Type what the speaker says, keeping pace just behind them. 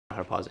How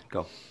to pause it.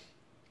 Go.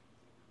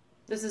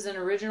 This is an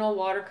original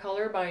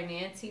watercolor by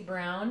Nancy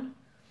Brown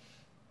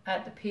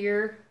at the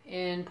pier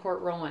in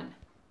Port Rowan.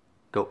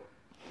 Go.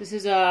 This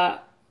is a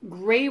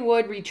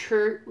Greywood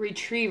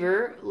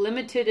Retriever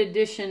limited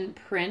edition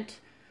print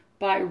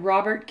by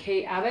Robert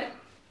K. Abbott.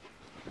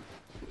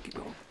 Keep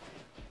going.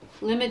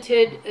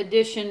 Limited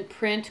edition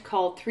print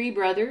called Three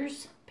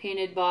Brothers,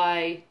 painted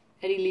by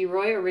Eddie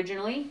Leroy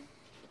originally.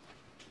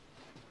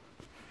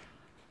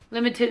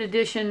 Limited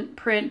edition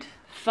print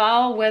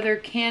Foul Weather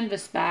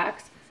Canvas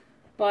Backs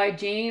by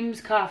James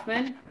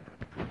Kaufman.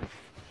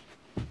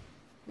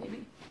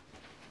 Maybe.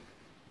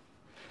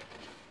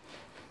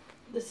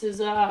 This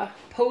is a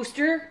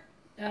poster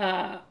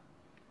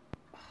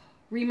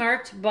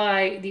remarked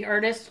by the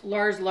artist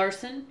Lars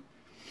Larson,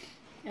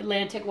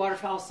 Atlantic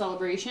Waterfowl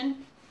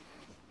Celebration.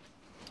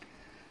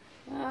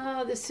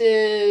 This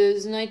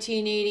is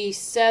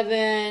 1987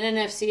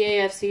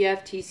 NFCA,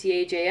 FCF,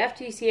 TCA,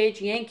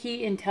 FTCH,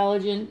 Yankee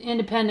Intelligent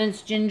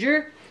Independence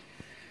Ginger.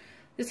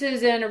 This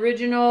is an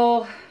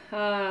original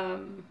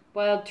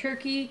wild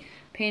turkey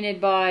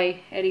painted by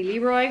Eddie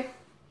Leroy.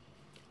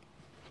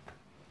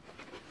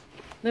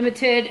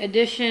 Limited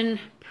edition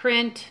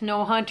print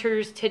No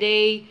Hunters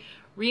Today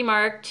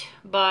remarked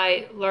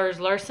by Lars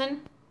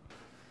Larson.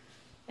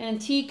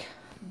 Antique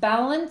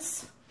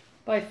Balance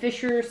by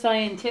Fisher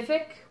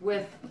Scientific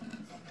with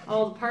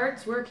all the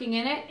parts working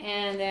in it,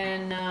 and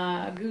then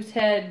a goose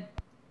head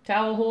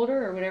towel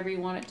holder or whatever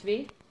you want it to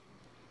be.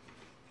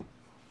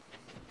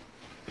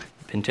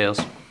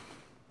 Pintails.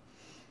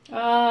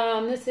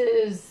 This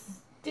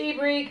is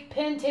Daybreak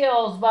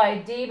Pintails by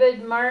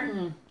David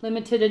Martin,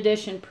 limited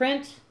edition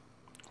print.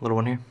 Little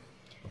one here.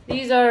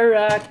 These are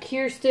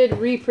Kierstead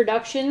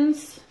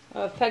reproductions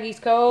of Peggy's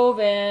Cove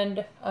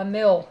and a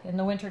mill in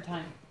the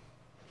wintertime.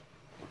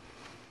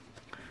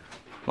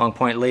 Long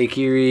Point Lake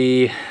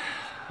Erie.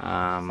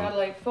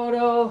 Satellite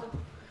photo.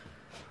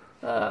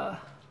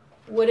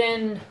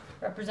 Wooden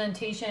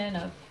representation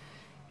of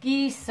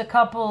geese. A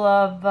couple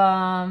of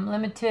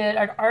limited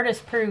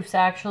artist proofs,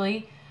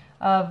 actually,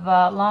 of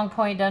Long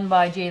Point done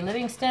by Jay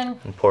Livingston.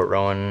 In Port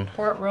Rowan.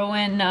 Port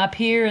Rowan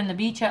Pier and the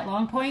beach at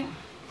Long Point.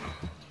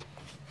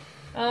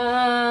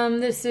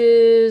 This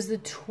is the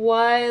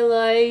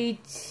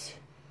Twilight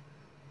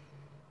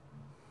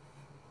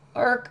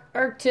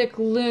Arctic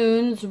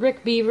Loons,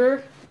 Rick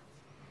Beaver.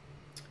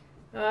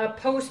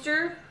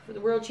 Poster for the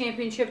World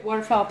Championship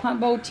Waterfowl Punt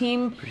Boat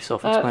Team. Pretty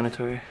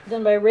self-explanatory.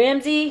 Done by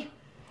Ramsey.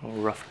 A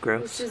little rough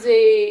grouse. This is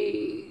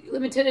a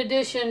limited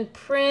edition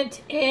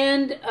print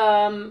and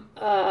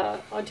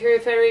Ontario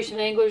Federation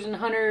of Anglers and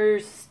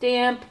Hunters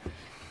stamp.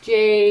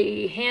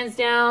 J. Hands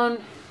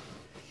Down.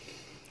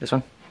 This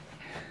one?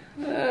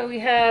 We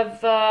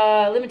have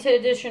limited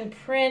edition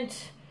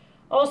print,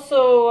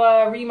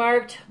 also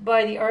remarked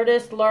by the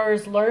artist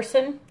Lars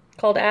Larson,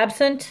 called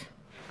Absent.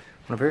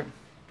 One over here.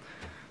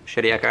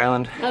 Shediac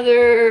Island.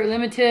 Another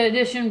limited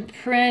edition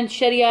print,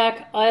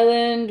 Shediac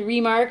Island,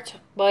 remarked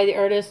by the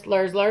artist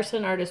Lars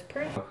Larson, artist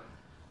print.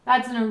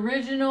 That's an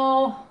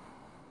original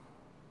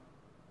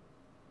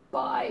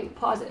by,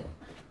 pause it.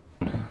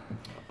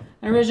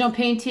 An original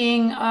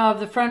painting of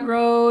the front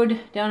road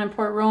down in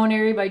Port Rowan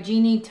area by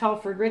Jeannie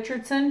Telford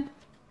Richardson.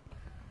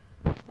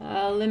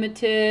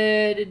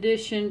 Limited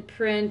edition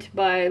print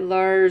by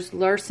Lars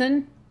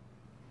Larson.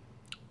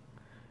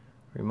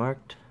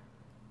 Remarked.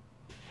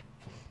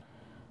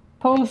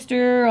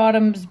 Poster,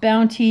 Autumn's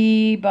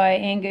Bounty by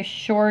Angus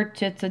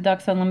Short. It's a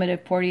Ducks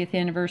Unlimited 40th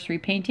anniversary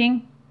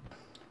painting.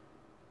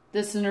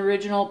 This is an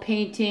original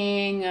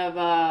painting of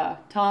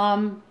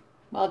Tom,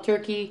 Wild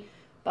Turkey,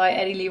 by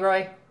Eddie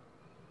Leroy.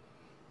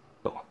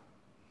 Oh.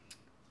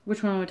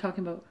 Which one am I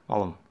talking about?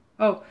 All of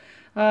them.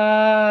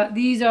 Oh,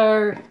 these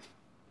are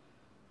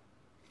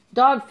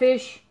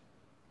dogfish,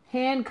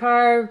 hand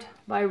carved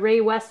by Ray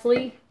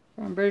Wesley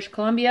from British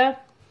Columbia.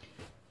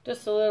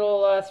 Just a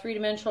little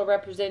three-dimensional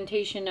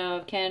representation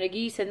of Canada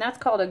geese, and that's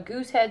called a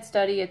Goosehead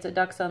Study. It's a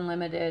Ducks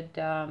Unlimited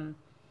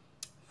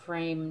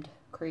framed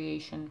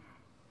creation.